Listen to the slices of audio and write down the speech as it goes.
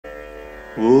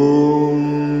ॐ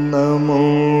नमो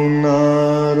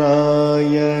नारायणाय।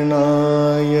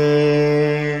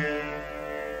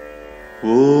 ॐ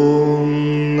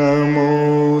नमो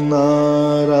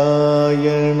नारायणाय।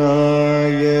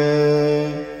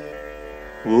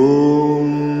 ॐ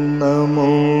नमो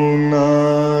नारायणाय।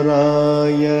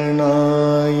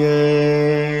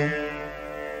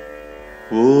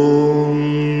 ॐ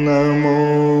नमो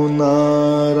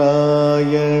नारायणाय।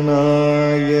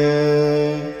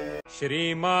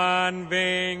 श्रीमान्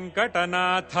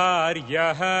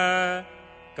वेङ्कटनाथार्यः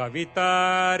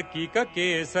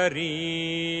कवितार्किककेसरी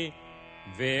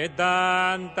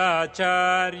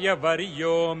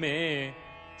वेदान्ताचार्यवर्यो मे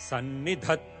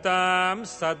सन्निधत्तां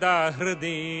सदा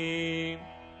हृदि।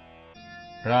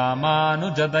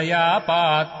 रामानुजदया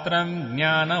पात्रम्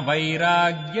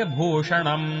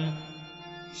ज्ञानवैराग्यभूषणम्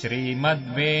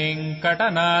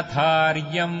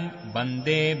श्रीमद्वेङ्कटनाथार्यम्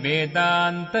वन्दे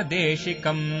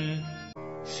वेदान्तदेशिकम्।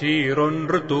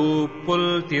 சீரொன்று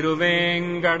தூப்புல்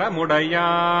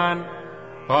திருவேங்கடமுடையான்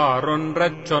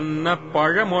பாரொன்றச் சொன்ன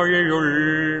பழமொழியுள்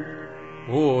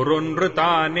ஊரொன்று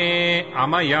தானே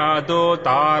அமையாதோ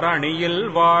தாரணியில்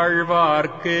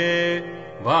வாழ்வார்க்கு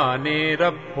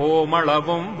வானேரப்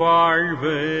போமளவும்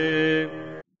வாழ்வு.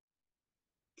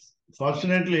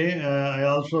 Fortunately, I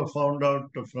also found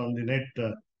out from the net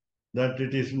that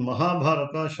it is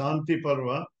Mahabharata Shanti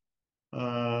Parva,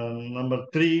 number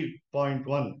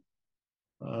 3.1.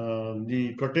 The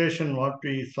quotation what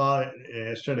we saw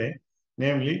yesterday,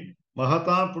 namely,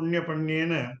 Mahata Punya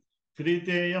Panyena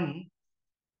Kriteyam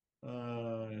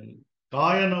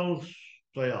Kayanau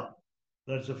Swaya.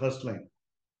 That's the first line.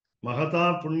 Mahata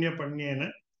Punya Panyena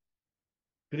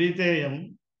Kriteyam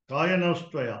Kayanau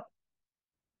Swaya.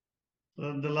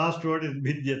 The last word is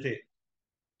Bhidyate.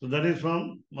 So that is from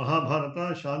Mahabharata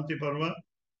Shanti Parva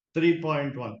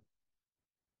 3.1.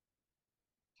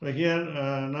 So here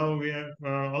now we are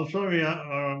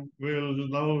we will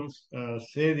now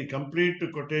say the complete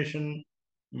quotation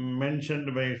mentioned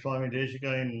by Swami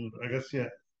Deshika in Rahasya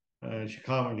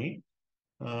Sikhamani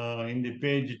in the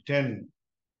page 10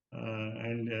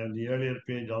 and the earlier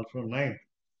page also 9.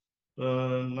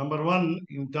 Number 1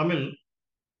 in Tamil,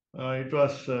 it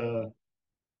was a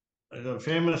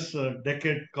famous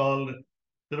decade called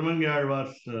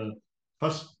Thirumangalvar's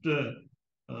first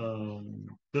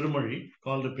Tirumazhi,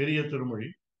 called the Periya Tirumazhi.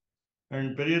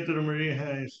 And Periya Tirumazhi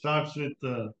starts with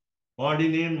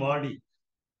Vadineen Vadi.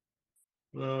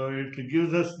 It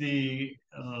gives us the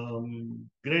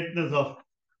greatness of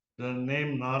the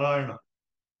name Narayana.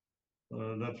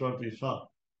 That's what we saw.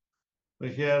 So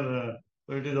here,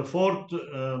 it is the fourth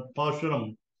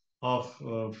Pashuram of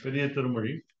Periya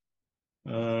Tirumazhi.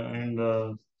 And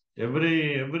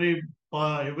every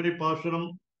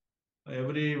Pashuram,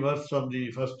 every verse of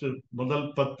the first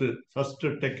Mudal Pattu, first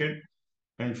Tekad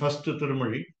and first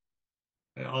Tirumazhi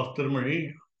of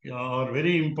Tirumazhi are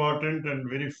very important and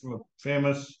very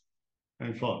famous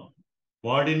and so on.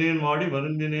 Vadineen Vadi,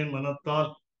 Varundineen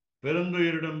Manattal, Perandu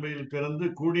Iridambil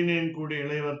Perandu, Kudineen Kudi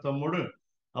Elevar Tamudu,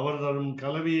 Avadarum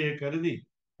Kalaviye Karidi,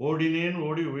 Odineen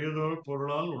Odi Uyador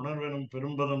Purlal, Unarvenum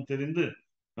Perumbaram Terindu,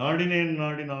 Nadineen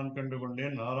Nadinan Kandukunde,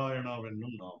 Narayana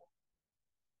Venum Nam.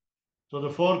 So the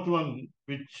fourth one,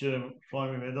 which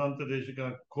Swami Vedanta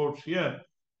Deshika quotes here,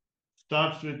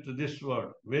 starts with this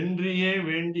word, Vendriye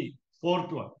Vendi,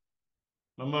 fourth one,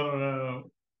 number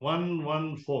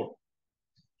 114.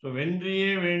 So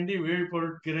Vendriye Vendi,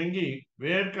 Veerpurkirangi,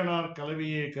 Verkanar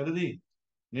Kalaviye Kardi,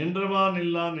 Nindrava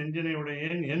Nilla Ninjane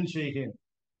Udayen, Yen Sheihen,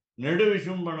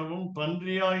 Nedavishum Banavum,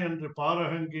 Pandriya and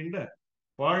Parahankinda,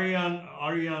 Pariyan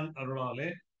Aryan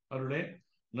Arulale, Arule,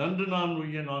 Nandanan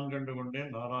Uyan Angandagunde,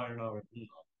 Narayana Vetum.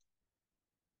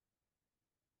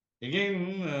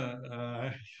 Again,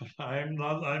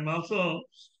 I'm also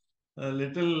a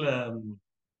little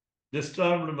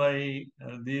disturbed by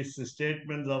these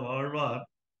statements of Alvar.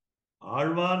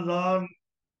 Alvars are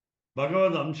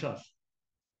Bhagavad Amshas.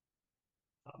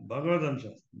 Bhagavad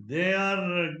Amshas. They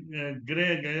are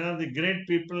great. They are the great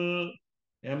people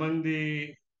among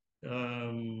the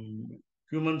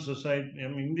human society,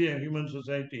 among the human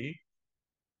society.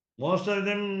 Most of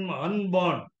them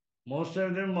unborn. Most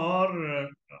of them are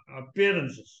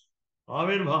appearances.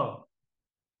 Avirbhava.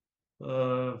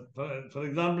 For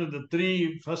example, the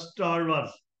three first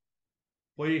Alvars,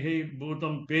 Poihi,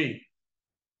 Bhutam, Pei,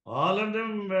 all of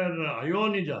them were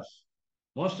Ionijas.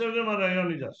 Most of them are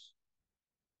Ionijas.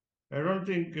 I don't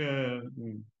think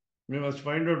we must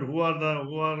find out who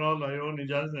are all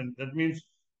Ionijas, and that means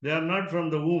they are not from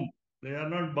the womb. They are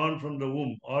not born from the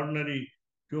womb, ordinary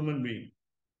human being.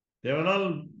 They were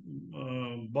all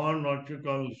born what you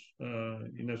call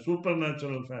in a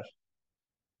supernatural fashion.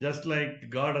 just like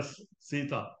goddess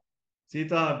Sita.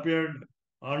 Sita appeared,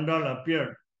 Andal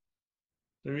appeared.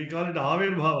 So we call it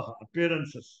Avirbhava,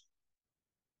 appearances.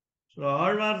 So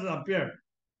Alvars appeared,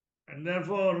 and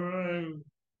therefore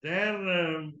their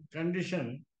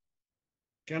condition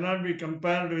cannot be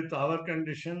compared with our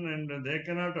condition, and they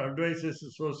cannot advise us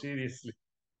so seriously.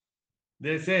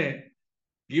 They say,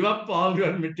 give up all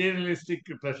your materialistic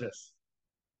pleasures.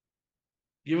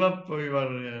 Give up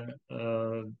your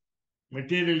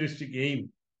materialistic aim.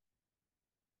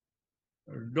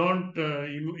 Don't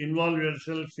involve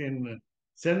yourselves in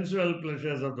sensual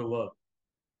pleasures of the world.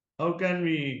 How can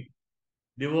we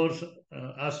divorce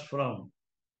us from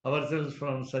ourselves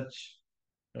from such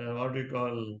what we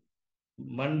call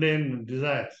mundane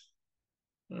desires?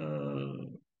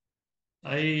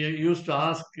 I used to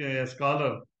ask a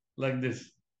scholar like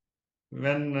this: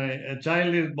 when a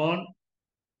child is born,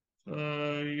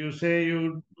 you say I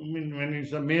mean, when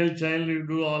it's a male child, you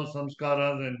do all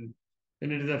samskaras, and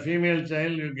when it is a female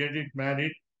child, you get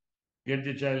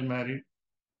the child married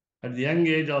at the young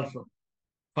age also.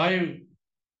 5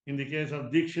 in the case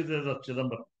of Dikshitas of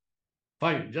Chidambaram.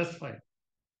 5, just 5.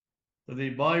 So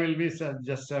the boy will be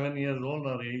just 7 years old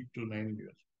or 8 to 9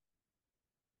 years.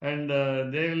 And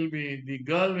the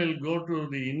girl will go to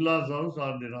the in-laws house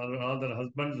or the other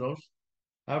husband's house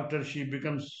after she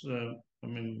becomes,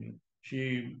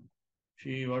 she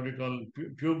what we call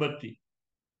puberty.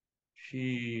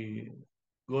 She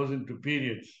goes into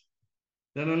periods.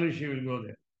 Then only she will go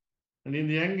there. And in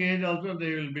the young age also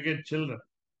they will beget children.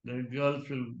 The girls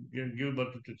will give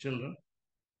birth to children.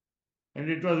 And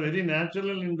it was very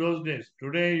natural in those days.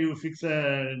 Today you fix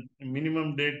a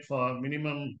minimum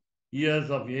years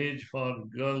of age for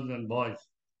girls and boys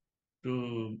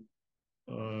to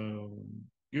uh,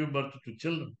 give birth to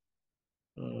children.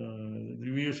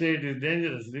 You say it is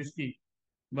dangerous, risky,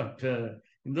 but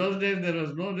in those days there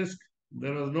was no risk.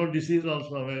 There was no disease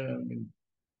also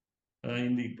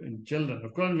in children.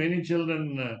 Of course, many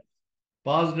children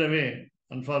passed away,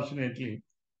 unfortunately.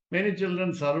 Many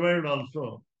children survived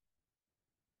also.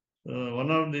 One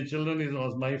of the children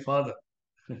was my father.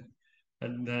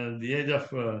 At the age of,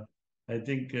 I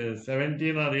think,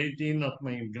 17 or 18 of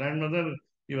my grandmother,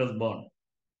 he was born.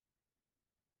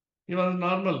 He was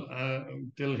normal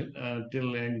till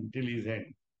his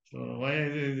end. So why I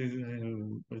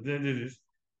say this?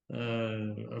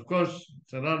 Of course,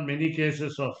 there are many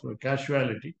cases of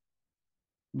casualty,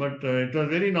 but it was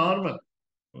very normal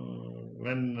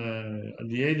when at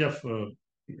the age of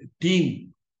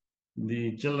teen,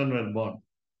 the children were born.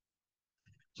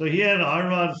 So here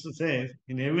Alvars says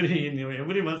in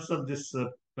every month of this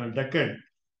decade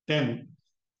 10,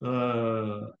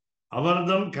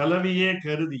 Avardam Kalaviye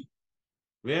Karudi,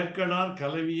 Verkadar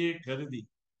Kalaviye Karudi,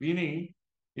 meaning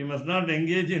we must not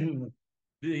engage in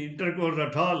the intercourse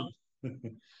at all.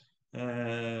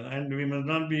 And we must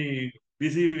not be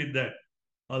busy with that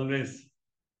always.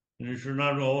 You should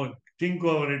not think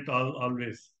over it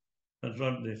always. That's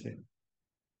what they say.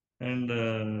 And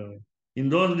in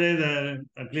those days,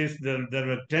 at least there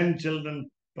were 10 children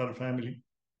per family.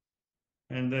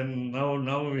 And then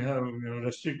now we have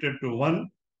restricted to 1.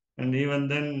 And even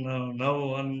then,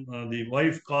 the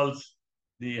wife calls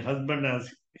the husband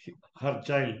as her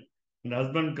child. And the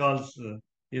husband calls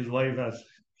his wife as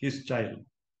his child.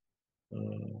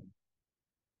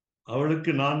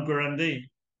 அவளுக்கு நான் குழந்தை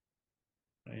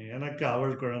எனக்கு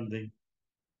அவள் குழந்தை.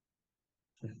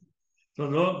 So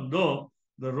though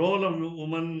the role of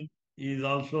woman is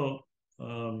also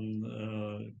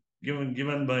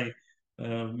given by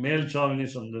male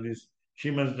chauvinism, that is, she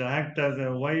must act as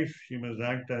a wife, she must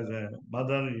act as a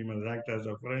mother, she must act as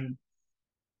a friend,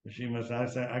 she must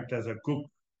act as a cook,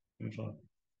 and so on.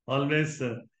 Always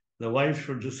the wife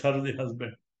should serve the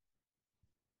husband.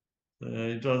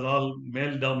 It was all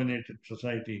male-dominated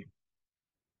society.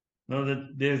 Now the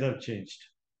days have changed.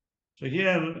 So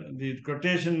here the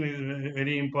quotation is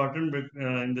very important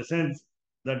in the sense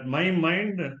that my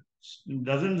mind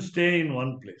doesn't stay in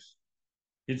one place.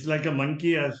 It's like a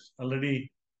monkey, as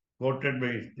already quoted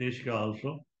by Deshika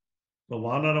also. So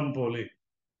Vanaram Pole.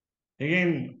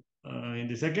 Again, in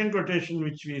the second quotation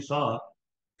which we saw,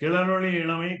 Kilaroli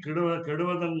Ilame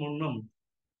Keduvadan Munnam,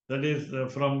 that is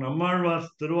from Nammalvar's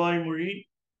Thiruvaimozhi,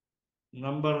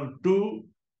 number 2,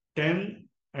 10,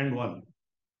 and 1.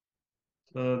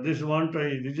 So this want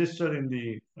I register in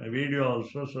the video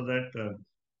also, so that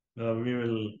we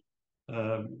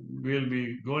will be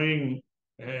going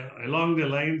along the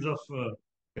lines of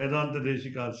Vedanta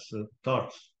Deshika's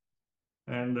thoughts.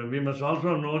 And we must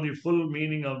also know the full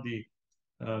meaning of the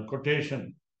quotation,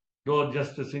 though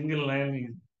just a single line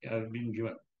has been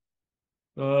given.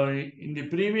 In the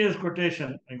previous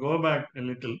quotation, I go back a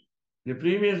little. The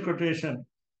previous quotation,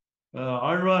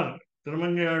 Alvar,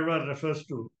 Thirumangai Alvar refers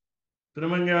to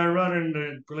Thirumangai Alvar and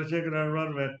Kulashekar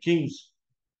Alvar were kings,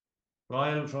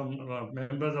 royal from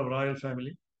members of royal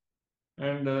family,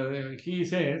 and he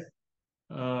says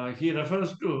he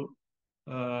refers to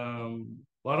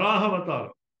Varaha.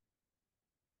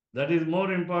 That is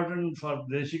more important for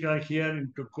Deshika here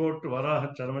to quote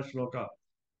Varaha Charma Shloka,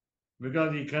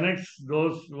 because he connects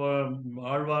those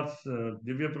Alvar's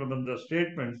Divya Prabandha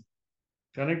statements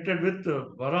connected with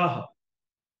Varaha,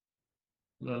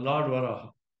 the Lord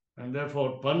Varaha. And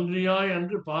therefore, Pandriyai and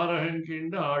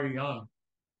Parahankinda Ariyan.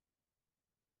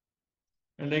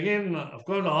 And again, of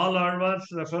course, all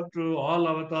Alvars refer to all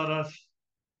avatars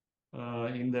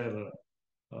in their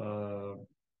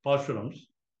Pashurams,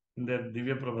 in their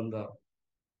Divya Prabandha.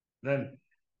 Then,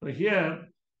 so here,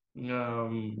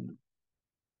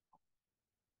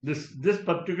 this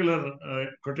particular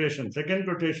quotation, second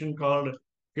quotation called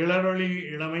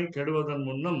Kilaroli Idamai Keduvadan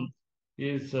Munnam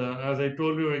is, as I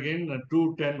told you again,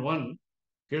 2.10.1.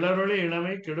 Kilaroli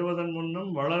Idamai Keduvadan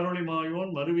Munnam Valaroli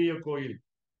Mayon Maruviya Koil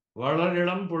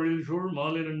Valarilam Purishul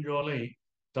Maliranjolai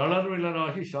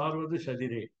Talarvilarahi Sharvadu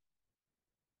Shadire.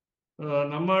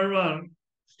 Nammalvar,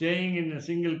 staying in a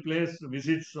single place,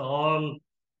 visits all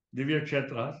Divya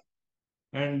Kshetras.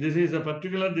 And this is a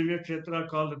particular Divya Kshetra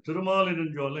called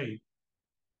Tirumaliranjolai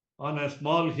on a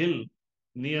small hill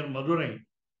near Madurai.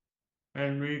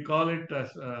 And we call it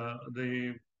as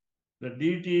the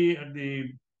deity at the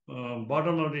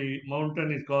bottom of the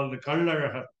mountain is called the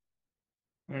Kallarahar.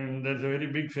 And there's a very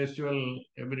big festival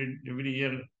every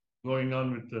year going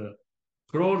on with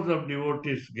crores of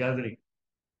devotees gathering.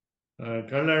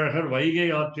 Kallarahar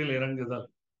Vaigai Artil Irangadal.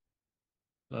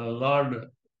 Lord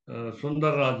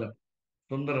Sundaran,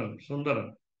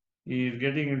 he is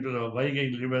getting into the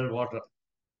Vaigai river water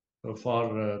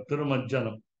for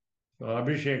Tirumajjanam, so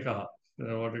Abhisheka,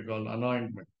 what we call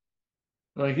anointment.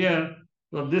 So here,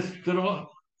 so this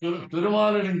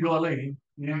Tirumalinjolai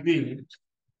is the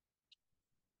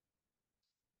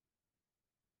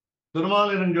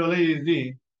Tirumalinjolai is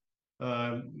the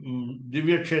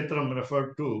Divya Kshetram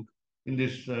referred to in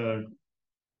this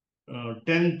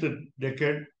 10th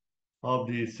decade of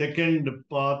the second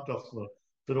part of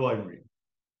Tiruvayuri.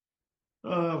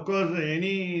 Of course,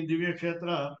 any Divya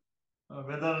Kshetra,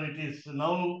 whether it is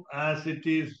now as it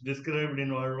is described in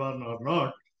Valvan or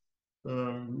not,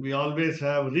 we always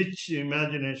have rich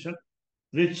imagination,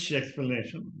 rich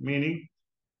explanation, meaning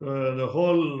the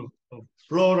whole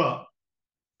flora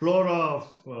of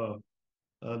the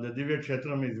Divya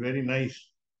Kshetram is very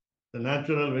nice. The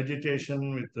natural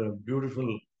vegetation with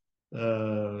beautiful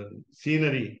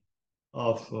scenery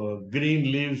of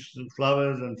green leaves,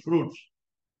 flowers and fruits.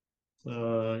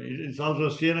 It's also,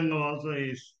 Srirangam also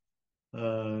is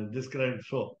described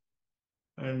so.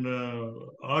 And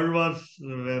Alvars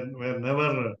were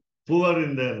never poor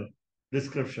in their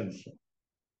descriptions.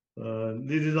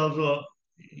 This is also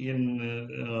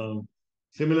in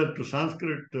similar to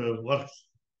Sanskrit works,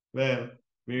 where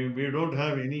we don't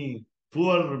have any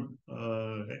poor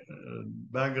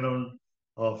background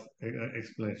of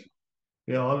explanation.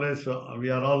 We are always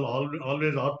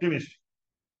always optimistic.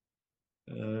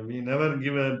 We never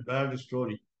give a bad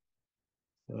story.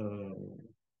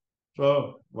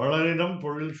 So, Valaridam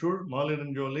Purishul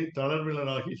Maliranjoli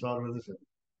Talarvilarahi Sarvadasa.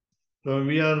 So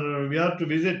we are to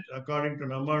visit, according to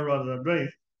Nammalvar's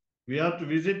advice, we have to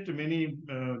visit many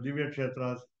Divya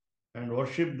Kshetras and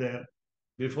worship there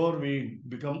before we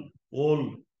become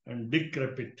old and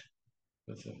decrepit.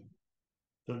 That's it.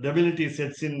 So debility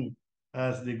sets in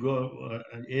as the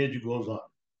age goes on.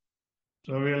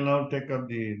 So we will now take up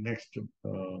the next.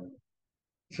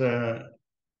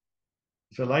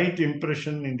 It's a light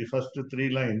impression in the first 3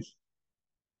 lines.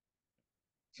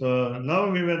 So now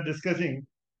we were discussing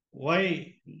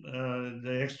why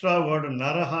the extra word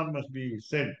Naraha must be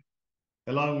said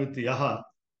along with Yaha.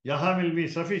 Yaha will be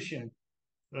sufficient.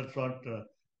 That's what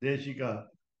Deshika,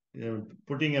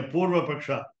 putting a Purva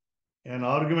Paksha, an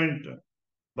argument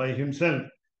by himself,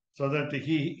 so that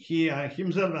he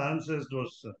himself answers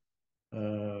those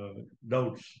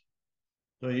doubts.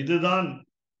 So idudan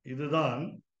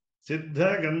Siddha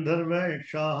Gandharva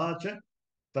Yakshaha cha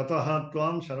Tataha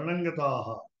Tvam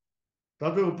Sharanangataha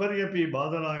Tadu Uparyapi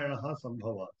Badarayanaha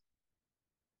Sambhavat.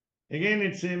 Again,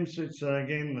 it seems it's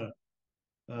again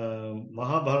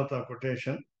Mahabharata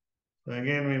quotation. So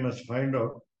again, we must find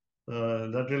out.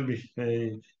 That will be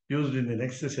used in the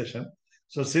next session.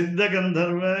 So Siddha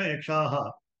Gandharva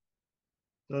Yakshaha.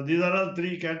 So these are all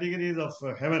 3 categories of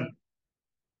heaven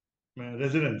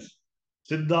residents.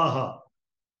 Siddhaha,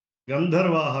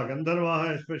 Gandharvaha. Gandharvaha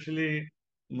especially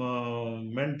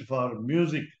meant for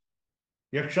music.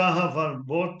 Yakshaha for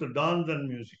both dance and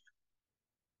music.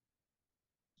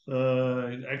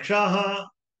 Yakshaha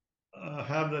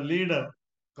have the leader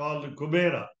called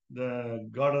Kubera, the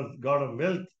god of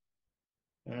wealth.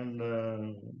 And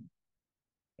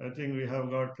I think we have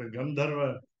got Gandharva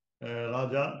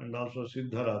Raja and also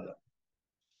Siddha Raja.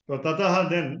 So Tataha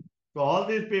then, so all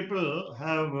these people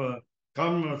have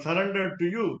come surrendered to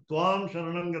you. Tvam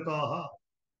Sharanangataha.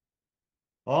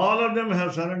 All of them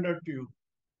have surrendered to you.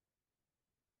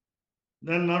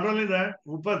 Then not only that,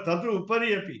 Tatu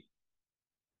Upari.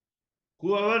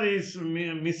 Whoever is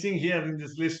missing here in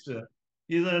this list,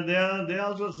 they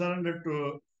also surrendered to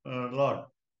Lord.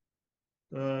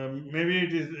 Maybe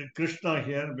it is Krishna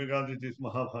here because it is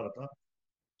Mahabharata.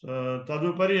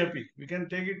 Tadupari api. We can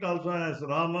take it also as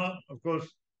Rama. Of course,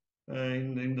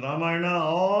 in Ramayana,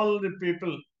 all the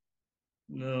people,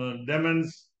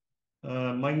 demons,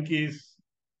 monkeys,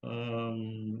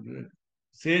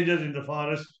 sages in the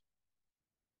forest,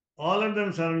 all of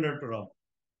them surrendered to Rama.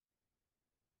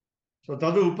 So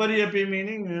Tadu Upari api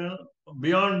meaning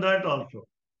beyond that also.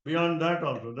 Beyond that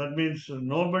also. That means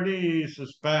nobody is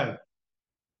spared.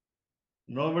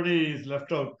 Nobody is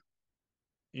left out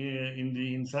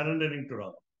in surrendering to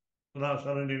Rama,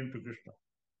 surrendering to Krishna.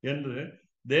 என்று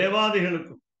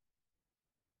தேவாதிகளுக்கும்.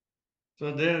 So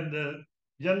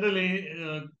generally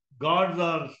gods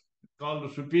are called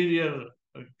superior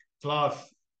class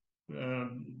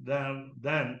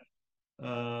than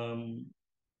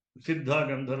Siddha,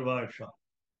 Gandharva, Yaksha.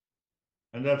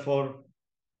 And therefore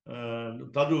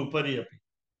Tadu Upari api.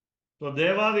 So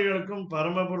தேவாதிகளுக்கும்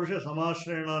பரமபுருஷ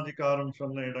சமாஸ்ரயணாதிகாரம்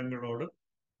சொன்ன இடங்களோடு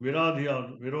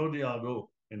விரோதியாதோ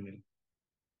என்னில்.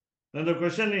 Then the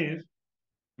question is,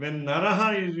 when Naraha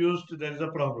is used, there is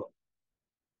a problem.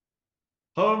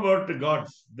 How about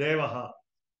gods, Devaha?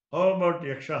 How about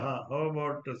Yakshaha? How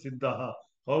about Siddhaha?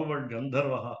 How about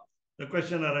Gandharvaha? The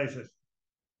question arises.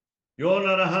 Yo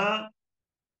Naraha,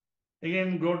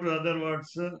 again go to other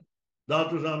words,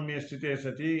 Dhatu Samya Sthite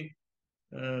Sati,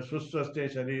 Suswaste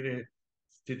Sharire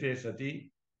Sthite Sati,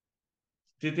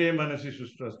 Sthite Manasi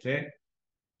Suswaste.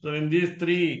 So in these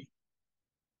three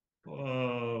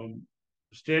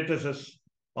statuses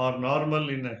are normal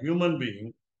in a human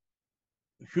being.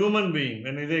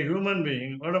 When I say human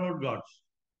being, what about gods?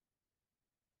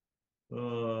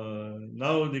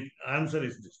 Now the answer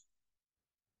is this.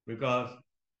 Because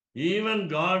even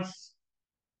gods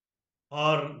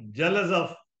are jealous of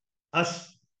us,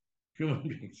 human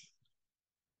beings.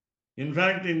 In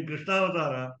fact, in Krishna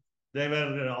Avatara, they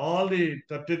were all the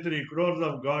 33 crores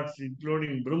of gods,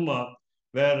 including Brahma,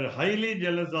 were highly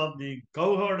jealous of the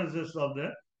cowherdesses of the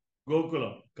Gokula,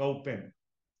 cow pen.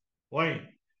 Why?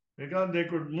 Because they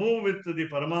could move with the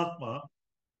Paramatma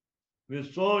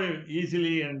with so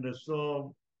easily and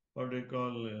so, what do you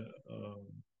call,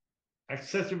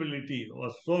 accessibility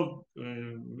was so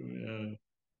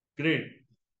great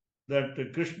that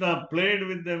Krishna played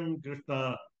with them,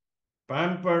 Krishna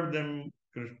pampered them,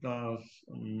 Krishna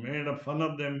made fun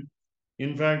of them.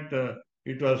 In fact,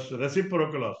 it was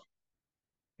reciprocal also.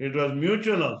 It was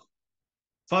mutual also.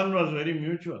 Fun was very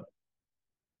mutual.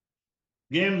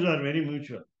 Games are very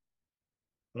mutual.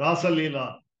 Rasa Leela.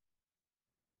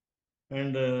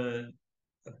 And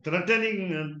threatening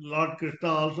Lord Krishna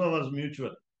also was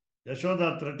mutual. Yashoda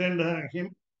threatened him.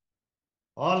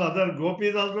 All other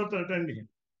gopis also threatened him.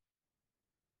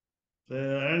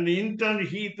 And in turn,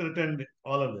 he threatened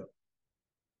all of them.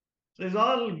 So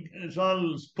it's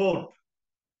all sport.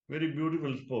 Very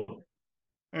beautiful sport.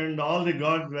 And all the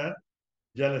gods were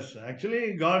jealous.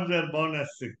 Actually, gods were born as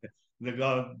the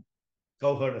god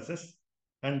cowherdesses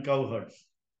and cowherds.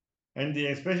 And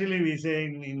especially we say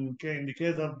in the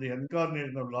case of the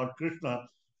incarnation of Lord Krishna,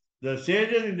 the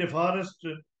sages in the forest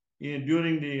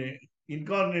during the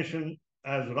incarnation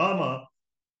as Rama,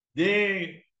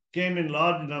 they came in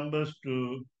large numbers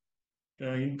to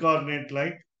incarnate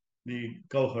like the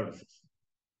cowherds.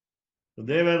 So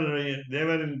they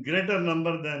were in greater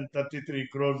number than 33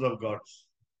 crores of gods.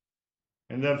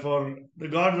 And therefore, the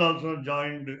gods also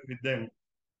joined with them.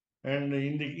 And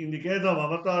in the case of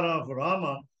Avatara of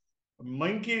Rama,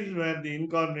 monkeys were the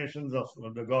incarnations of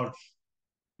the gods.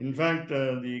 In fact,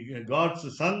 the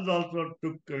gods' sons also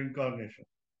took incarnation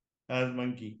as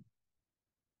monkey.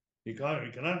 We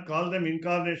cannot call them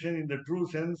incarnation in the true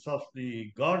sense of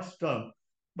the God's term,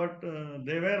 but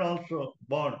they were also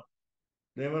born.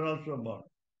 They were also,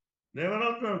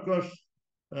 of course,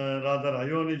 rather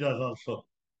Ayonijas also.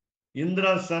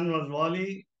 Indra's son was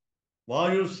Vali,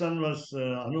 Vayu's son was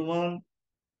Hanuman,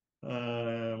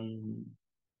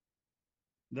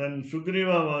 Then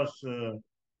Sugriva was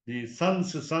the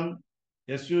sun's son,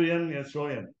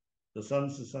 Sun, the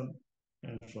sun's son,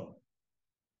 and so on.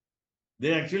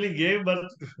 They actually gave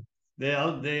birth, they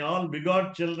all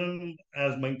begot children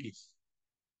as monkeys,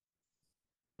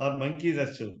 or monkeys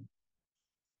as children.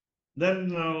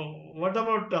 Then what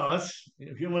about us,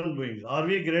 human beings? Are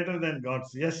we greater than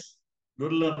gods? Yes.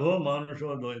 Durlabho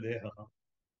manusho deha.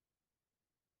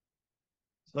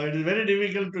 So it is very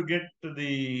difficult to get to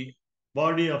the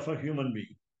body of a human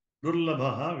being.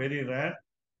 Durlabhaha, very rare.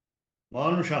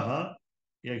 Manushaha,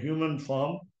 a human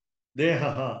form.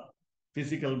 Dehaha,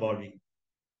 physical body.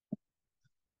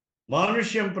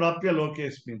 Manushyam prapya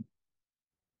lokesmin.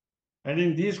 And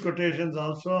in these quotations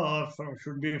also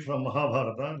should be from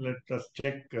Mahabharata. Let us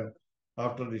check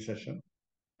after the session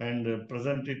and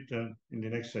present it in the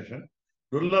next session.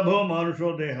 Durlabho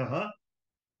manusho dehaha.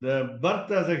 The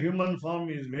birth as a human form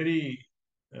is very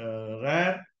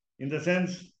rare, in the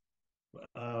sense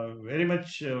very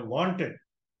much wanted,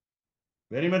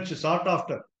 very much sought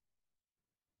after.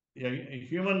 A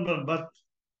human birth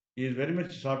is very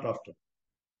much sought after.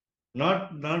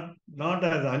 Not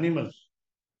as animals.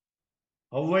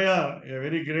 Avvaya, a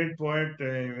very great poet,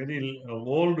 a very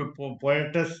old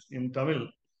poetess in Tamil,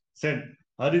 said,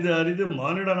 Aridu Aridu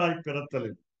Manidarai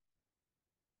Pirathalin.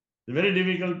 It's very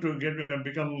difficult to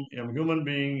become a human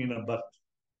being in a birth.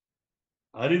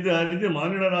 Aridu Aridu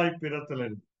Manidarai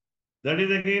Pirathalin. That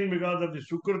is again because of the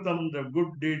Sukritam, the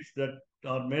good deeds that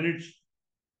are merits,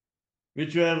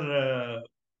 which were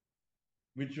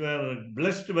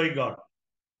blessed by God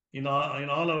in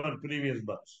all our previous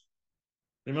births.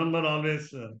 Remember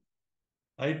always,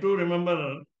 I too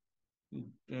remember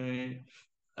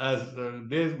as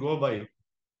days go by,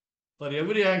 for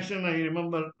every action I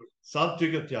remember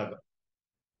Sattvika Tyaga.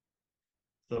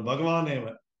 So Bhagavan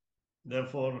Eva.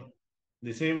 Therefore,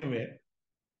 the same way.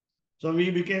 So we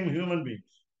became human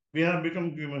beings. We have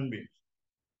become human beings.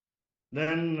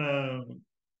 Then,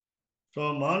 so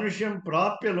Manushyam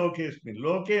Prapya Lokesmin.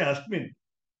 Loke Asmin.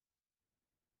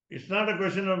 It's not a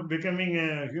question of becoming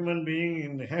a human being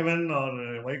in heaven or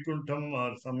Vaikuntham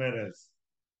or somewhere else.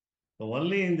 So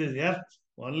only in this earth,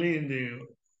 only in the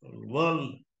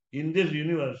world, in this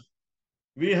universe,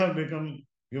 we have become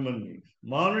human beings.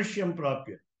 Manushyam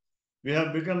Prapya. We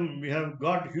have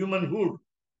got humanhood.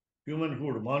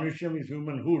 Humanhood. Manushyam is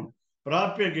humanhood.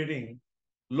 Prapya getting.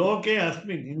 Loke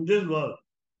Asmin, in this world,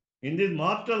 in this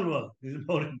mortal world, this is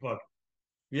more important.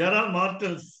 We are all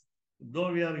mortals.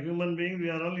 Though we are human beings, we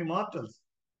are only mortals.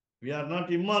 We are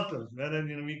not immortals. Whereas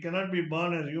we cannot be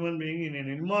born as human being in an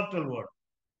immortal world.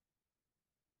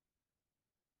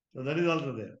 So that is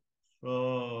also there.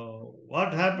 So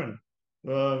what happened?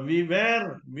 We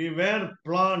were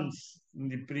plants in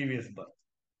the previous birth.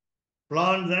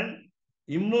 Plants and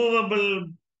immovable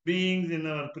beings in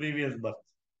our previous birth.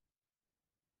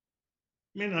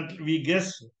 I mean,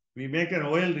 we make an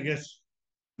wild guess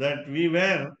that we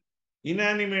were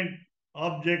inanimate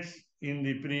objects in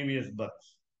the previous birth.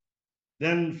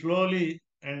 Then slowly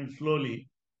and slowly,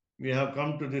 we have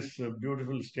come to this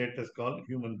beautiful status called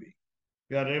human being.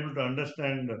 We are able to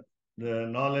understand the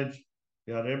knowledge.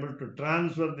 We are able to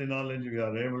transfer the knowledge. We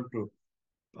are able to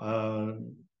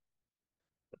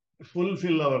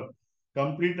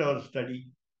complete our study.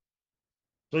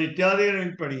 So,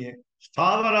 Ityadigal padiye,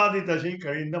 Sthavaradi Tashi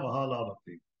Karinda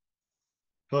Mahalabhakti.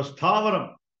 So,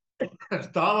 Sthavaram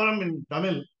in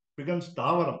Tamil becomes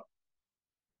Stavaram.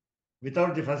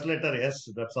 Without the first letter S,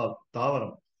 that's all.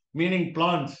 Stavaram. Meaning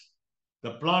plants,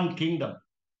 the plant kingdom.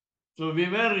 So, we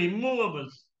were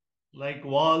immovables, like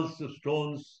walls,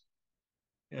 stones,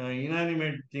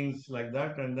 inanimate things like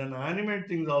that, and then animate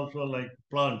things also like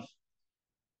plants.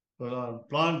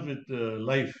 Plants with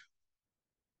life,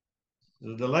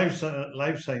 the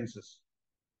life sciences.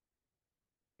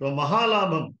 So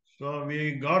Mahalabham. So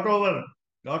we got over,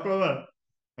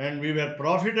 and we were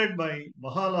profited by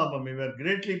Mahalabham. We were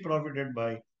greatly profited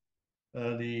by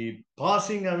the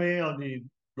passing away of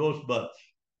those births.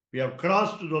 We have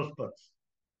crossed those births.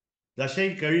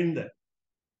 Dashai Karinda.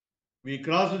 We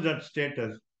crossed that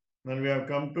status, and we have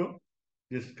come to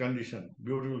this condition,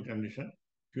 beautiful condition,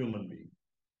 human being.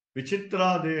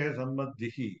 Vichitra deha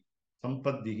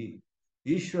sampaddihi,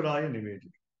 Ishwaraya nivedita.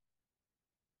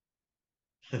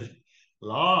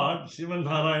 Lord Shivan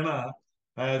Narayana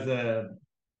has a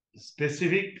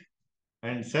specific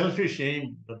and selfish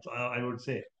aim, I would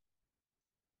say.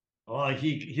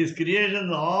 His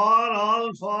creations are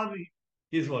all for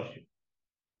his worship.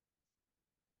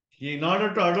 In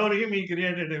order to adore him, he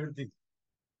created everything.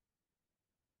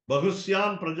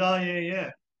 Bahusyam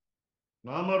prajayeya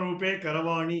namarupe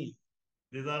karavani.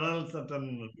 These are all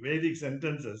certain Vedic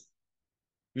sentences.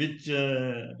 which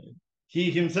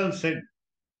he himself said,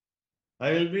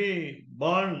 I will be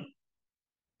born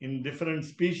in different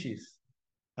species,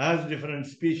 as different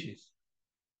species,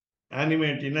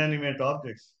 animate, inanimate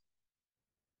objects,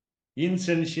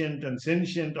 insentient and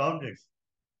sentient objects.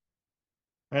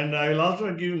 And I will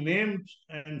also give names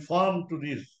and form to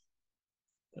these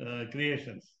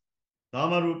creations.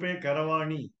 Namarupe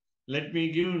Karavani. Let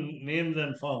me give names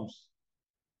and forms.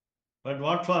 But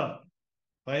what for?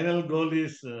 Final goal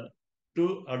is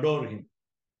to adore him.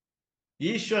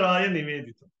 Ishwaraya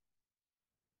Niveditam.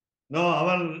 Now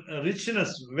our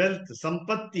richness, wealth,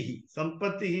 sampattihi.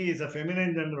 Sampattihi is a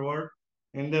feminine gender word,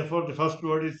 and therefore the first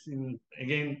word is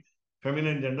again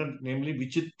feminine gender, namely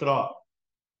Vichitra.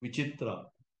 Vichitra.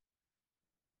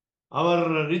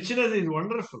 Our richness is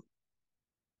wonderful.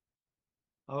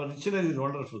 Our richness is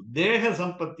wonderful. Deha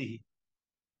sampattihi.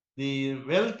 The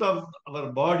wealth of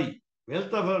our body.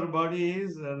 Wealth of our body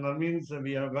is means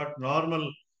we have got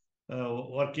normal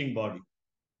working body.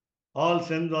 All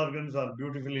sense organs are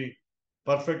beautifully,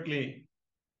 perfectly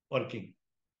working.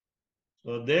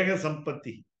 So Deha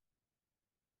Sampatti.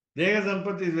 Deha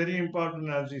Sampatti is very important,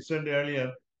 as we said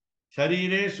earlier.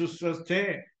 Sharire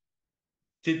Suswasthe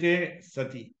Sthite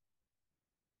Sati.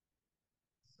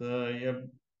 So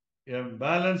a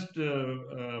balanced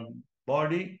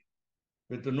body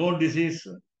with no disease,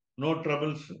 no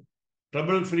troubles,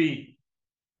 trouble-free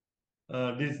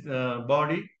this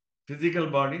body, physical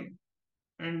body,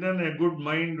 and then a good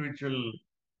mind which will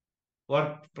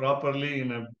work properly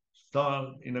in a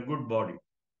good body.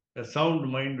 A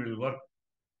sound mind will work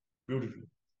beautifully.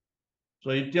 So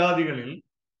Ityadigalil,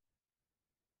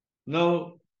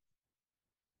 now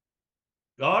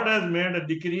God has made a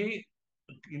decree,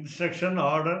 instruction,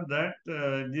 order that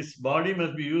this body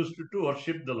must be used to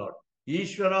worship the Lord.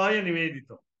 Ishwaraya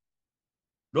Niveditam.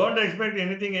 Don't expect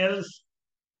anything else.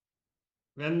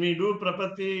 When we do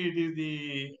prapatti,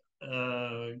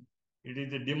 it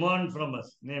is the demand from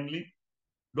us, namely,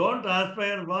 don't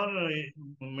aspire for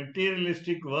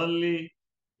materialistic, worldly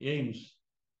aims.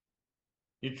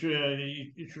 It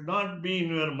should not be in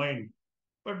your mind,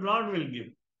 but Lord will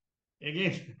give.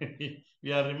 Again,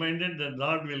 we are reminded that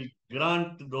Lord will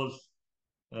grant those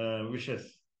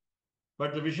wishes.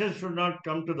 But the wishes should not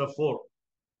come to the fore.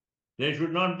 They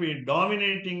should not be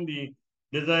dominating the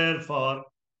desire for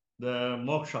the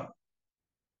moksha.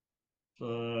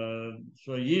 So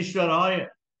Ishwaraya,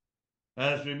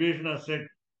 as Vibhishana said,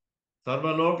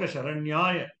 Sarvaloka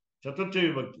Sharanyaya, Chaturtha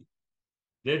Vibhakti,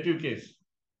 dative case.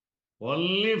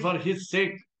 Only for his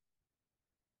sake.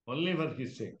 Only for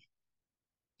his sake.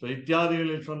 So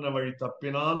இத்தியாதிகளில் சொன்ன வழி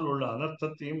தப்பினால் உள்ள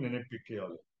அனர்த்தத்தையும்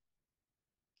நினைப்பிக்கையால்.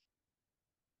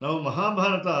 Now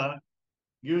Mahabharata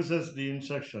gives us the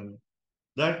instruction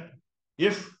that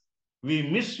if we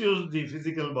misuse the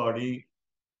physical body,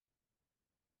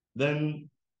 then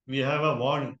we have a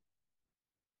warning.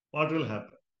 What will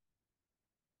happen?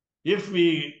 If we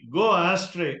go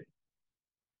astray,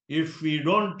 if we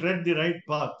don't tread the right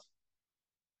path,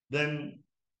 then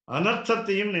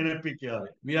anarthatayim nenappikkyare.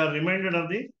 We are reminded of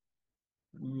the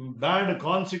bad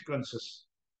consequences.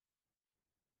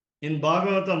 In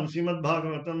Bhagavatam, Srimad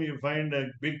Bhagavatam, you find a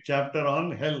big chapter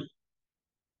on hell.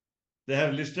 They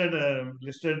have listed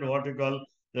what you call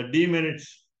the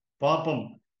demerits,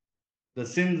 papam, the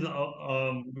sins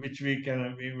which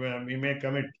we may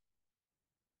commit.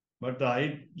 But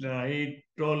I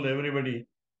told everybody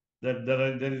that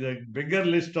there is a bigger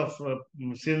list of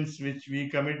sins which we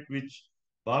commit, which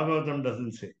Bhagavatam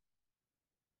doesn't say.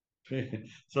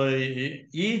 So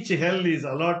each hell is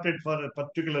allotted for a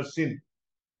particular sin.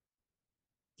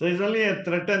 So it's only a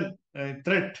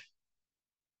threat.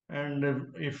 And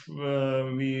if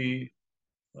we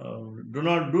do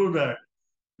not do that,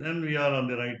 then we are on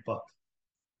the right path.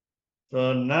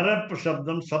 So Nara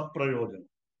Shabdam Saprayojan.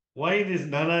 Why this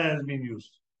Nara has been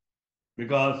used?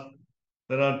 Because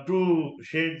there are two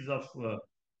shades of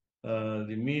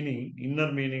the meaning,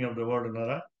 inner meaning of the word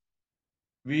Nara.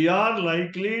 We are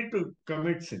likely to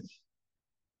commit sins.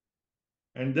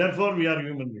 And therefore we are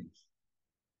human beings.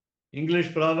 English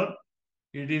proverb,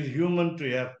 it is human to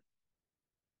err.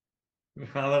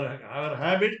 Our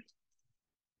habit,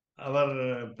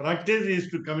 our practice is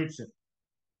to commit sin.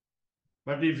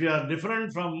 But if you are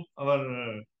different from our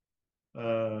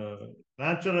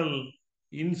natural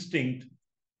instinct,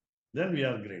 then we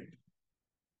are great.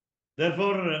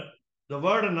 Therefore, the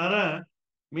word Nara,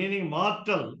 meaning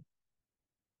mortal,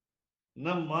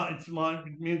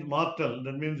 it means mortal.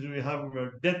 That means we have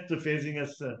death facing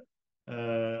us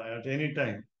at any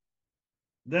time.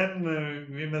 Then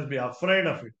we must be afraid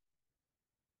of it.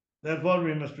 Therefore,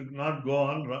 we must not go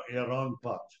on a wrong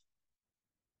path.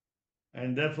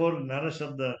 And therefore,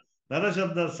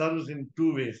 Narashabda serves in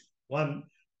two ways. One,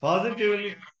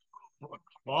 positively,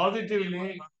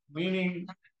 positively meaning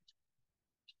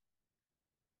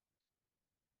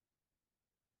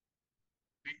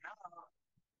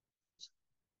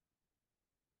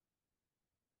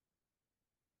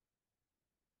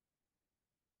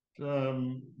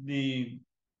the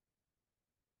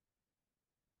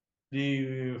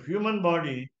human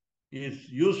body is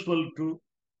useful to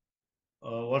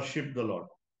worship the Lord,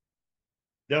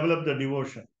 develop the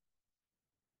devotion,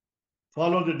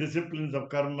 follow the disciplines of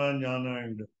karma, jnana,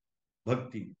 and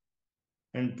bhakti.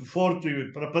 And fourth,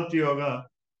 prapatti yoga,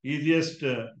 easiest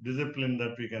discipline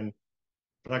that we can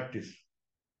practice.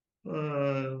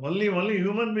 Only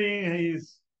human being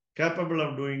is capable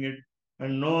of doing it,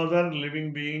 and no other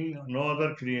living being, no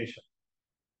other creation.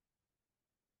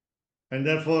 And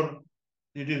therefore,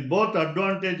 it is both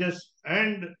advantageous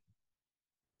and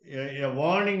a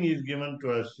warning is given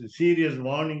to us, a serious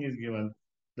warning is given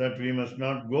that we must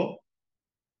not go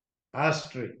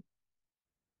astray.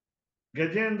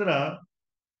 Gajendra,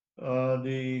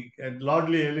 the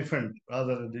lordly elephant,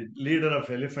 rather the leader of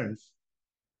elephants,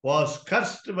 was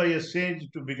cursed by a sage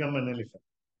to become an elephant.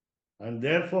 And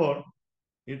therefore,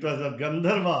 it was a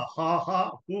Gandharva, ha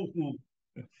ha, hoo.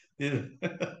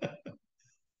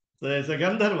 So it's a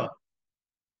Gandharva.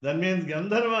 That means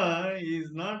Gandharva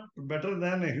is not better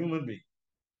than a human being.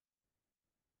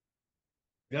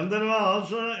 Gandharva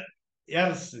also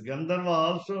errs. Gandharva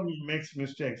also makes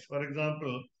mistakes. For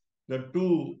example, the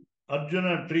two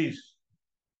Arjuna trees,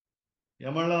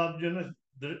 Yamala Arjuna,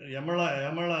 Yamala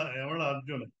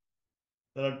Arjuna.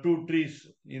 There are two trees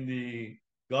in the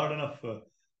garden of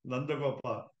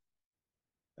Nandagopal.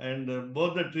 And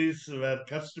both the trees were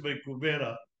cursed by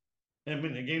Kubera,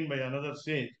 again by another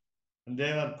sage. And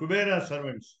they were Kubera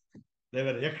servants. They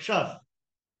were yakshas.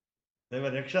 They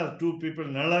were yakshas, two people,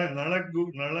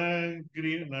 Nalakupa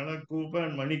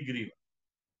and Manigriva.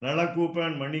 Nalakupa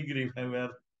and Manigriva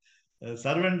were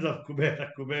servants of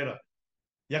Kubera.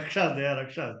 Yakshas, they are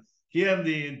yakshas. Here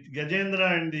the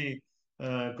Gajendra and the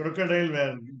crocodile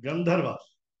were Gandharvas.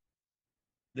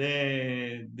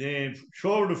 They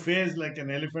showed face like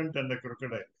an elephant and a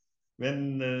crocodile.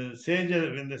 When the sage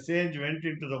went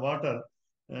into the water,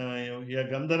 a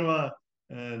Gandharva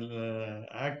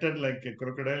acted like a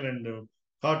crocodile and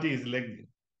caught his leg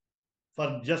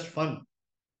for just fun.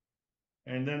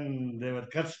 And then they were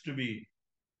cursed to be.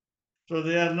 So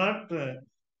they are not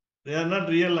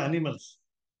real animals.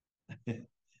 They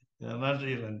are not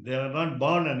real. They are not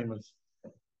born animals.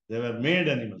 They were made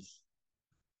animals.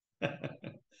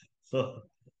 So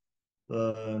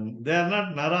they are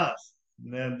not naras.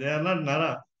 They are not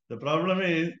nara. The problem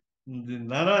is the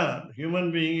nara,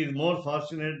 human being, is more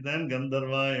fortunate than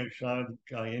Gandharva, Yaksha,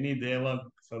 any deva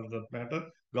for that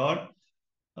matter, God,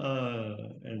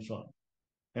 and so on.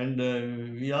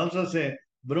 And we also say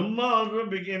Brahma also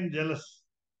became jealous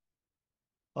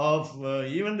of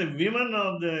even the women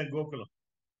of the Gokula.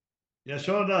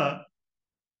 Yashoda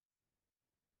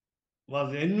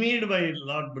was envied by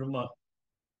Lord Brahma.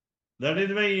 That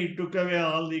is why he took away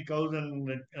all the cows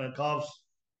and calves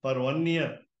for 1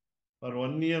 year. For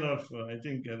 1 year of, I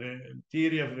think,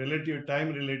 theory of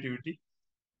time relativity.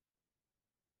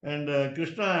 And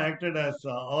Krishna acted as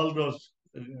all those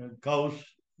cows,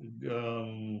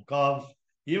 calves,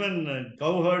 even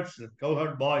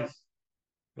cowherd boys.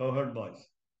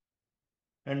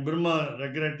 And Brahma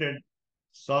regretted,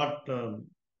 sought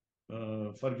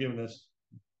forgiveness.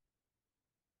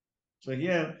 So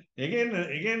here,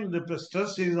 again, the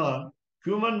stress is on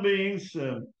human beings'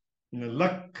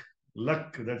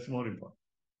 luck, that's more important.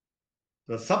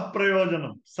 The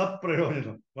saprayojanam.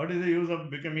 What is the use of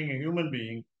becoming a human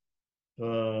being?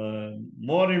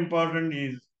 More important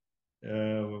is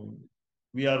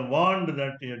we are warned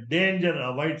that a danger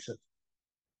awaits us.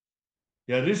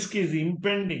 A risk is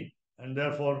impending, and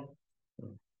therefore,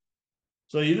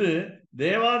 so இது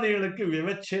தேவாதிகளுக்கு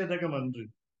விவச்சேதகம் அன்று.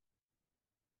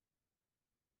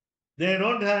 They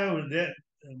don't have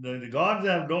the gods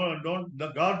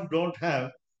don't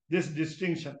have this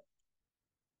distinction.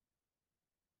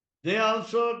 They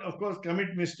also, of course,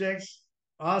 commit mistakes,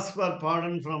 ask for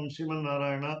pardon from Sriman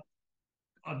Narayana.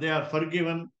 They are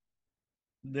forgiven.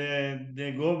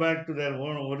 They go back to their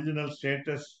own original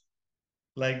status,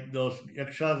 like those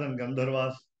yakshas and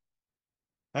gandharvas.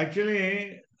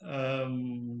 Actually,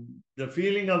 the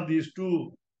feeling of these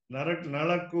two,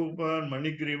 Nalakupa and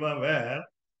Manigriva, were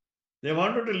they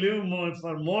wanted to live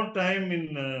for more time in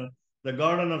the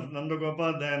garden of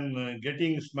Nandagopa than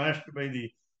getting smashed by the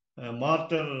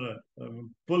martyr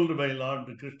pulled by Lord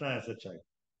Krishna as a child.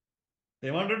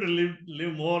 They wanted to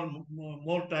live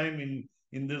more time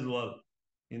in this world,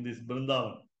 in this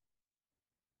Vrindavan.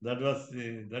 That was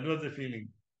the feeling.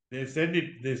 They said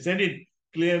it. They said it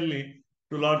clearly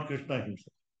to Lord Krishna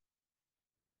himself.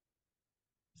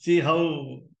 See how,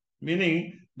 meaning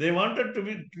they wanted to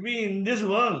be in this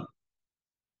world.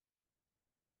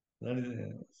 That is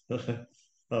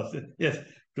yes,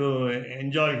 to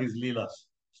enjoy his leelas,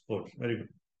 sports. Very good.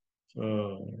 So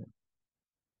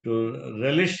to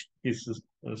relish his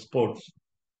sports.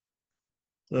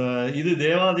 இது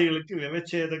தேவாதிகளுக்கு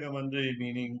விவச்சேதகம் என்று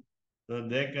meaning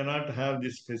they cannot have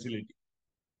this facility.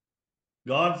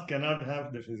 Gods cannot have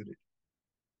the facility.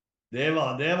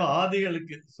 தேவ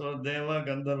ஆதிகளுக்கு, so Deva,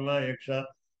 Gandharva, Yaksha,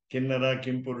 கிண்ணரா,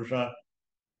 கிம்புருஷா,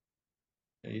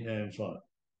 and so on.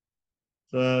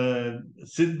 So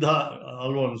Siddha,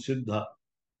 alone Siddha,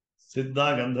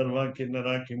 Gandharva,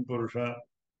 Kinnara, Kimpurusha,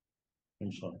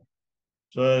 and so on.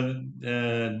 So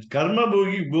Karma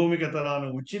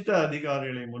Bhumikatharana Uchita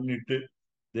Adhikariகளை முன்னிட்டு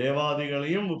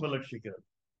தேவாதிகளையும் உபலட்சிக்கிறது.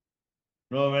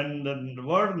 Now when the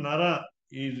word Nara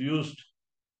is used,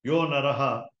 Yo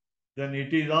Naraha, then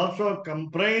it is also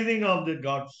comprising of the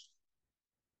gods.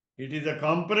 It is a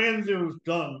comprehensive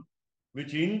term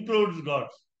which includes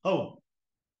gods. How?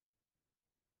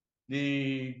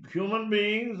 The human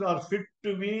beings are fit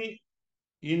to be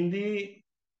in the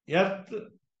earth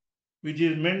which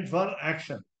is meant for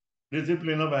action,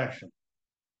 discipline of action.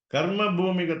 Karma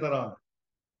Bhumi Gatarana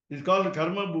is called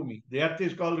Karma Bhumi. The earth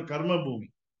is called Karma Bhumi,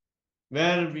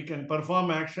 where we can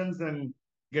perform actions and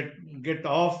get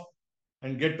off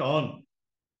and get on,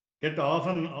 get off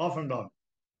and on.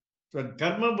 So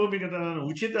Karma Bhumi Gatarana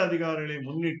Uchita Adhikariகளை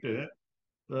முன்னிட்டு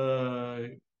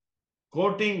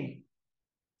quoting,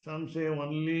 some say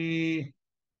only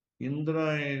Indra,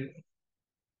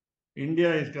 India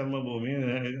is Karma Bhumi.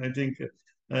 I think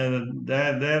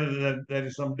there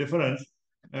is some difference.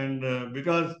 And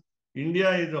because India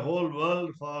is the whole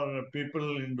world for people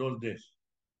in those days.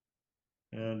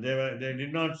 They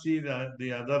did not see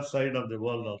the other side of the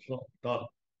world also at all.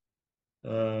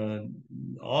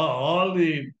 All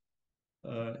the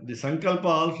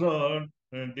Sankalpa also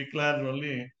declares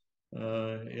only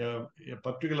a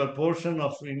particular portion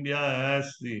of India as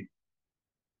the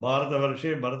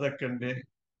Bharatavarshe, Bharatakande,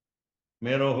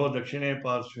 Meroho, Dakshine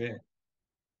Parshve.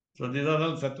 So these are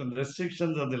all certain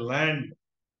restrictions of the land,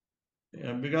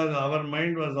 because our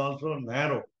mind was also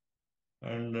narrow,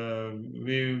 and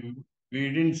we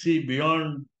didn't see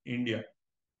beyond India.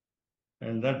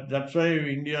 And that's why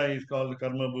India is called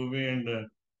Karma Bhumi and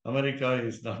America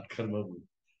is not Karma Bhumi.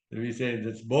 We say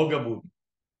that's Bhoga Bhumi.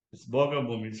 It's Bhoga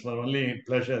Bhumi. It's for only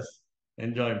pleasures,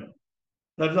 enjoyment.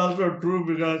 That's also true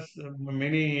because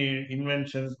many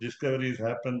inventions, discoveries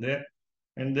happen there,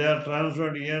 and they are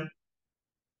transferred here.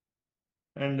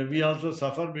 And we also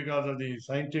suffer because of the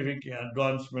scientific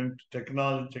advancement,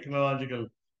 technological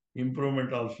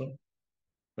improvement also.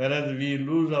 Whereas we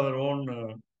lose our own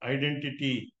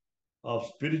identity of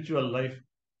spiritual life,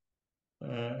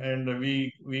 and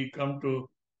we come to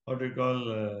what we call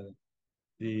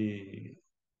the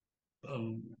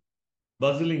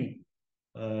bustling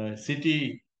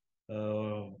city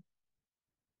of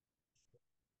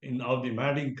the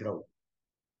madding crowd.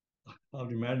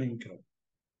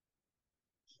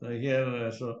 So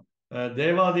here,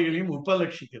 Devadigalim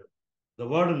Upalakshikiram. The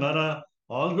word Nara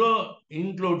also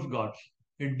includes gods.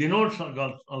 It denotes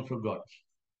also gods.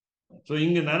 So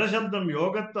இங்கு நரசப்தம்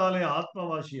யோகத்தாலே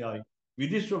ஆத்மவாசியாய்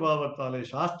விதிஸ்வபாவத்தாலே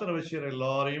சாஸ்திரவசியர்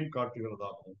எல்லாரையும்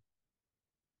காட்டுகிறதாகும்.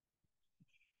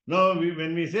 Now,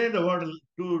 when we say the word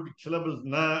two syllables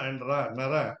na and ra,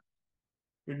 nara,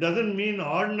 it doesn't mean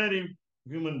ordinary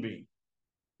human being.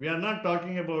 We are not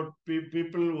talking about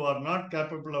people who are not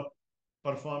capable of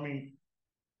performing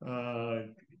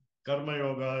karma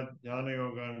yoga, jnana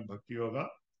yoga, and bhakti yoga.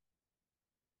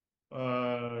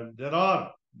 There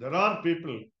are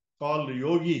people called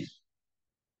yogis.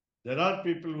 There are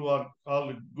people who are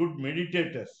called good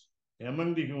meditators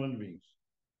among the human beings.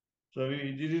 So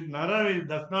this is Nara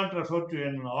does not refer to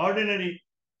an ordinary,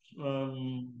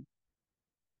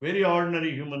 very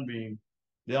ordinary human being.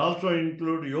 They also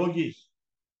include yogis,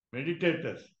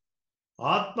 meditators,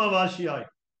 Atma Vashyai.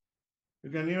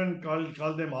 You can even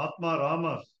call them Atma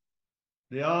Ramas.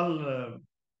 They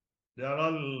are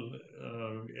all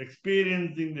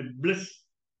experiencing the bliss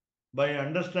by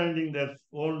understanding their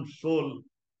own soul,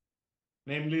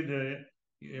 namely the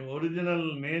original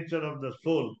nature of the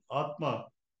soul, Atma,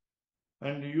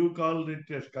 and you call it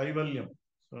as Kaivalyam,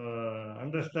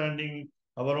 understanding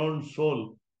our own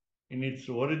soul in its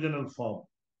original form,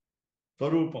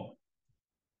 Swarupam.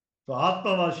 So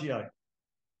Atma Vashyai.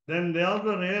 Then they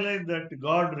also realize that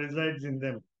God resides in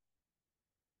them.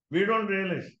 We don't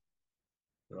realize.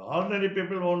 Ordinary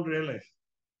people won't realize.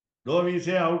 Though we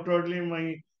say outwardly,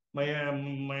 my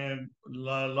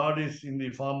Lord is in the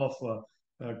form of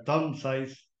thumb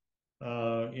size,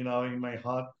 in my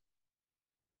heart.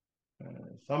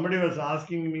 Somebody was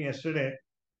asking me yesterday,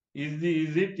 is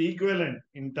it equivalent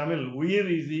in Tamil? Uyir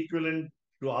is equivalent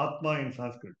to Atma in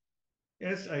Sanskrit.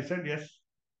 Yes, I said yes.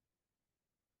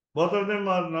 Both of them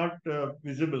are not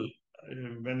visible.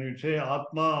 When you say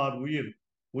Atma or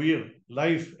Uyir,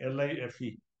 life, Life,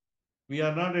 we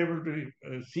are not able to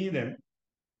see them.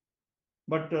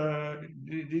 But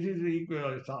this is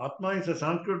equal. Atma is a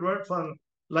Sanskrit word for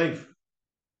life.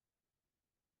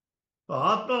 So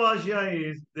Atmavashya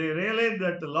is, they realize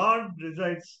that the Lord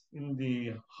resides in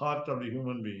the heart of the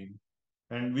human being.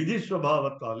 And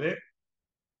Vidhisvabhavatale,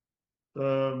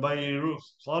 by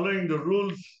following the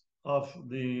rules of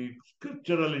the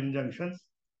scriptural injunctions,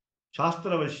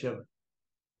 Shastravashya,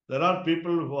 there are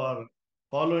people who are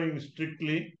following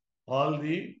strictly all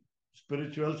the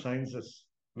spiritual sciences,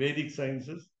 Vedic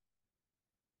sciences,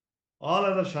 all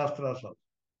other Shastras also.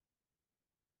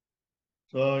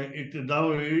 So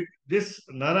this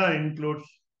Nara includes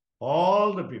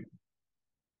all the people.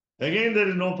 Again, there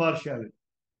is no partiality.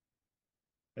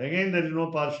 Again, there is no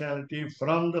partiality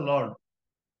from the Lord.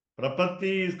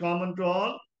 Prapatti is common to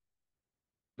all.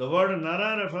 The word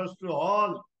Nara refers to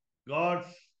all God's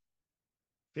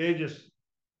sages,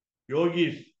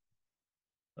 yogis,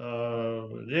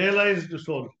 realized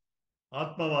souls,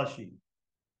 Atmavashi,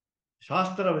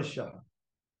 Shastravashya,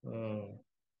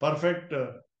 perfect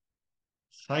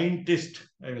scientist,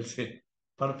 I will say.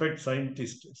 Perfect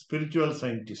scientist, spiritual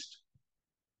scientist.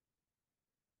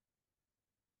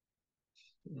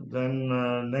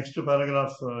 Then next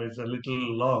paragraph is a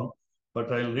little long,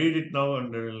 but I'll read it now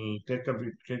and I will take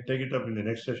it up in the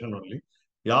next session only.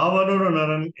 Yavanuru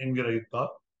Naran Engiraitha.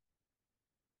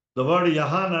 The word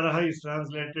Yaha Naraha is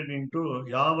translated into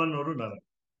Yavanuru Naran,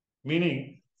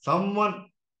 meaning someone,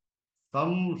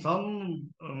 some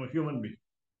human being.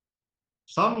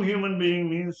 Some human being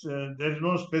means there is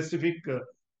no specific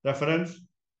reference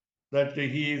that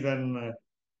he is an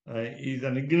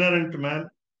ignorant man.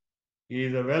 He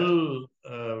is a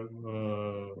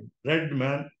well-read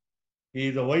man. He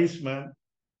is a wise man.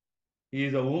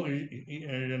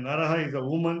 Naraha is a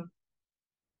woman.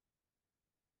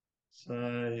 So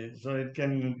it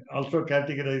can also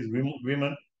categorize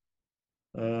women.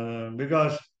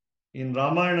 Because in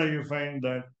Ramayana you find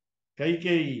that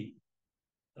Kaikeyi,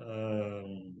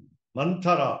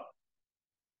 Manthara,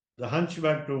 the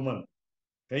hunchbacked woman,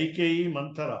 Kaikeyi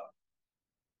Manthara,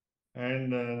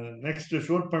 and next to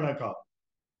Shurpanaka,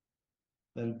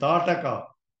 then Tataka,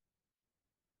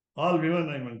 all women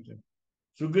I mentioned.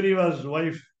 Sugriva's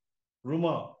wife,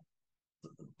 Ruma,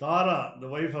 Tara, the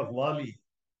wife of Vali,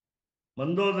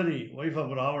 Mandodari, wife of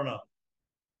Ravana,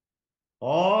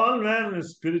 all were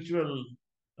spiritual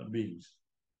beings.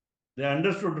 They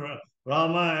understood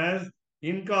Rama as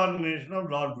incarnation of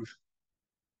Lord Vishnu.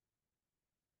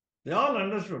 They all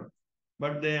understood,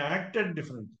 but they acted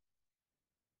differently.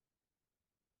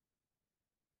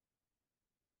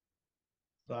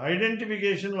 The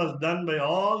identification was done by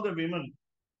all the women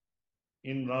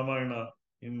in Ramayana,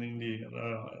 in the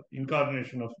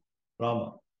incarnation of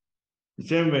Rama. The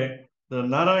same way, the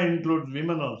Nara includes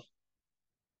women also.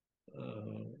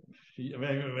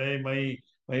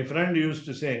 My friend used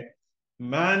to say,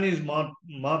 man is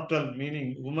mortal,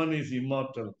 meaning woman is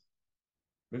immortal.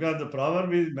 Because the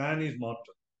proverb is man is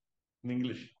mortal in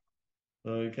English.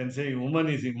 So you can say woman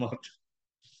is immortal.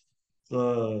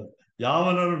 So,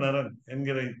 யாவனொரு Naran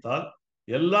என்கிறால்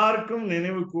எல்லாருக்கும்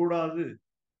நினைவு கூடாது.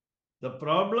 The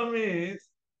problem is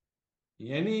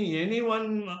any one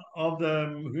of the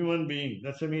human being,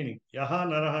 that's the meaning. Yaha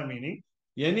naraha meaning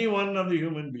any one of the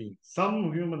human being, some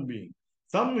human being.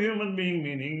 Some human being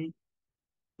meaning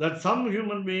that some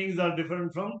human beings are different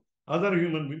from other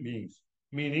human beings.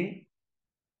 Meaning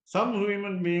some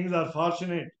human beings are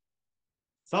fortunate.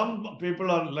 Some people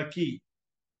are lucky.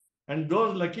 And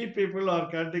those lucky people are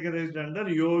categorized under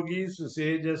yogis,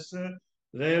 sages,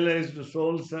 realized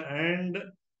souls, and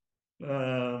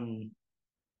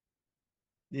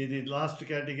the last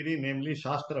category, namely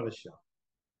Shastravashya.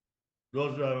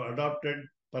 Those who have adopted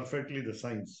perfectly the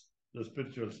science, the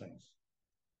spiritual science.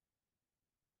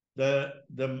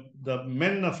 The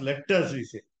men of letters, we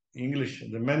say, English,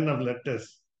 the men of letters.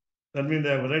 That means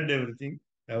they have read everything,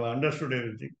 they have understood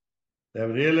everything, they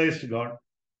have realized God.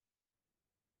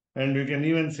 And you can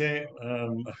even say,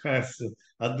 as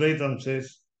Advaitam says,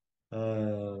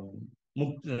 Jivan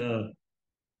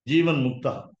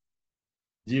Mukta.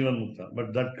 Jivan Mukta. But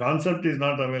that concept is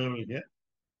not available here.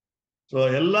 So,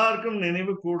 ellarkum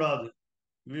nenivu koodadu.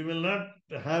 We will not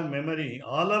have memory.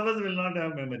 All of us will not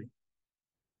have memory.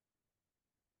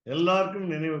 Ellarkum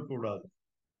nenivu koodadu.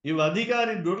 If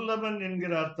adhikari durlaban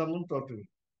enkira arthamum thottu.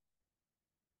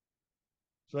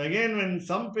 So again, when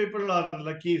some people are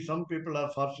lucky, some people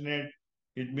are fortunate,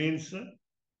 it means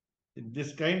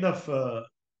this kind of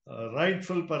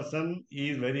rightful person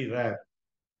is very rare.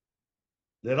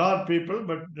 There are people,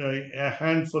 but a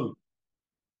handful.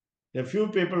 A few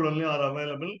people only are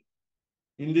available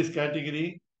in this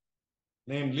category,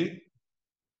 namely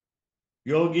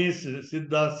yogis,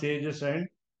 siddhas, sages and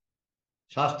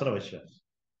shastravashyas.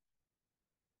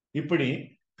 இப்படி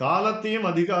காலத்தையும்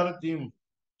அதிகாரத்தையும்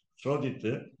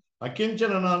சோதித்து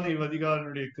அகிஞ்சனான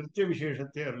இவ்வதிகாரனுடைய கிருத்திய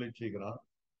விசேஷத்தை அருளி செய்கிறார்.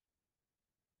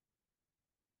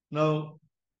 Now,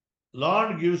 Lord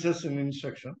gives us an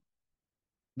instruction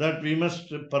that we must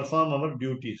perform our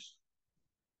duties.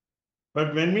 But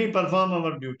when we perform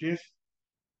our duties,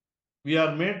 we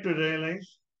are made to realize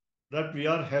that we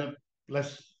are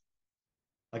helpless,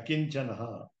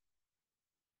 akinchanaha.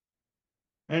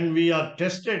 And we are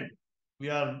tested, we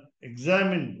are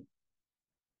examined,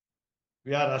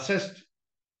 we are assessed,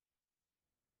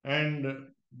 and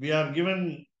we are given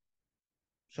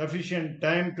sufficient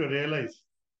time to realize.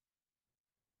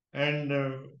 And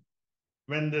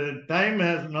when the time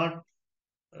has not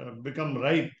become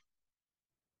ripe,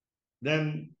 then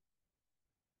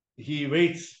he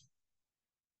waits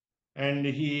and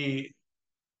he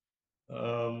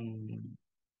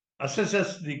assesses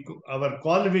our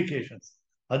qualifications,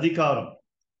 adhikaram,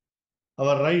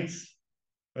 our rights,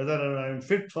 whether I am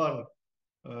fit for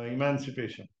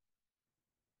emancipation.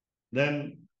 Then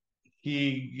he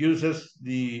gives us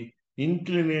the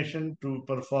inclination to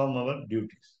perform our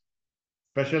duties,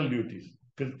 special duties,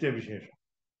 kritya vishesha.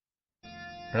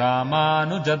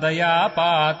 रामानुजदया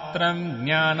पात्रम्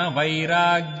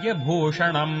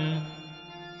ज्ञानवैराग्यभूषणम्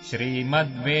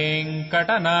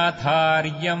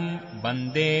श्रीमद्वेङ्कटनाथार्यम्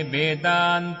वन्दे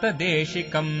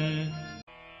वेदान्तदेशिकम्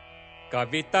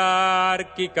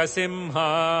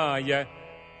कवितार्किकसिंहाय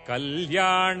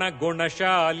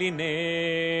कल्याणगुणशालिने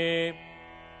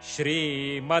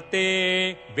श्रीमते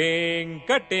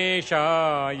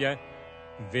वेङ्कटेशाय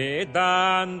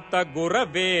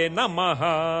வேதாந்தகுரவே நமஹ.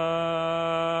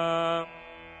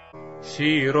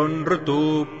 சீரொன்று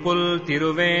தூப்புல்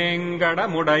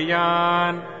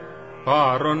திருவேங்கடமுடையான்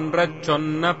பாரொன்றச்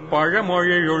சொன்ன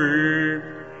பழமொழியுள்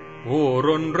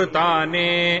ஊரொன்று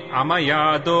தானே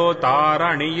அமையாதோ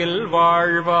தாரணியில்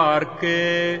வாழ்வார்க்கு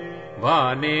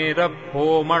வானேரப்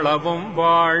போமளவும்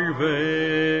வாழ்வு.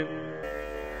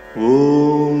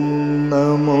 ஓம்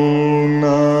நமோ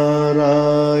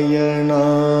நாராயணாய.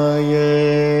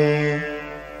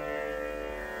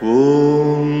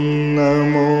 ஓம்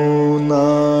நமோ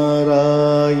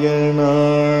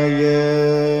நாராயணாய.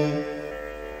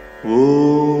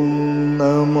 ஓம்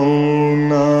நமோ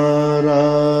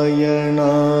நாராயணாய.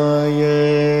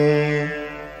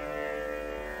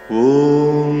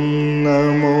 ஓம்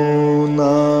நமோ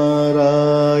நாராயணாய.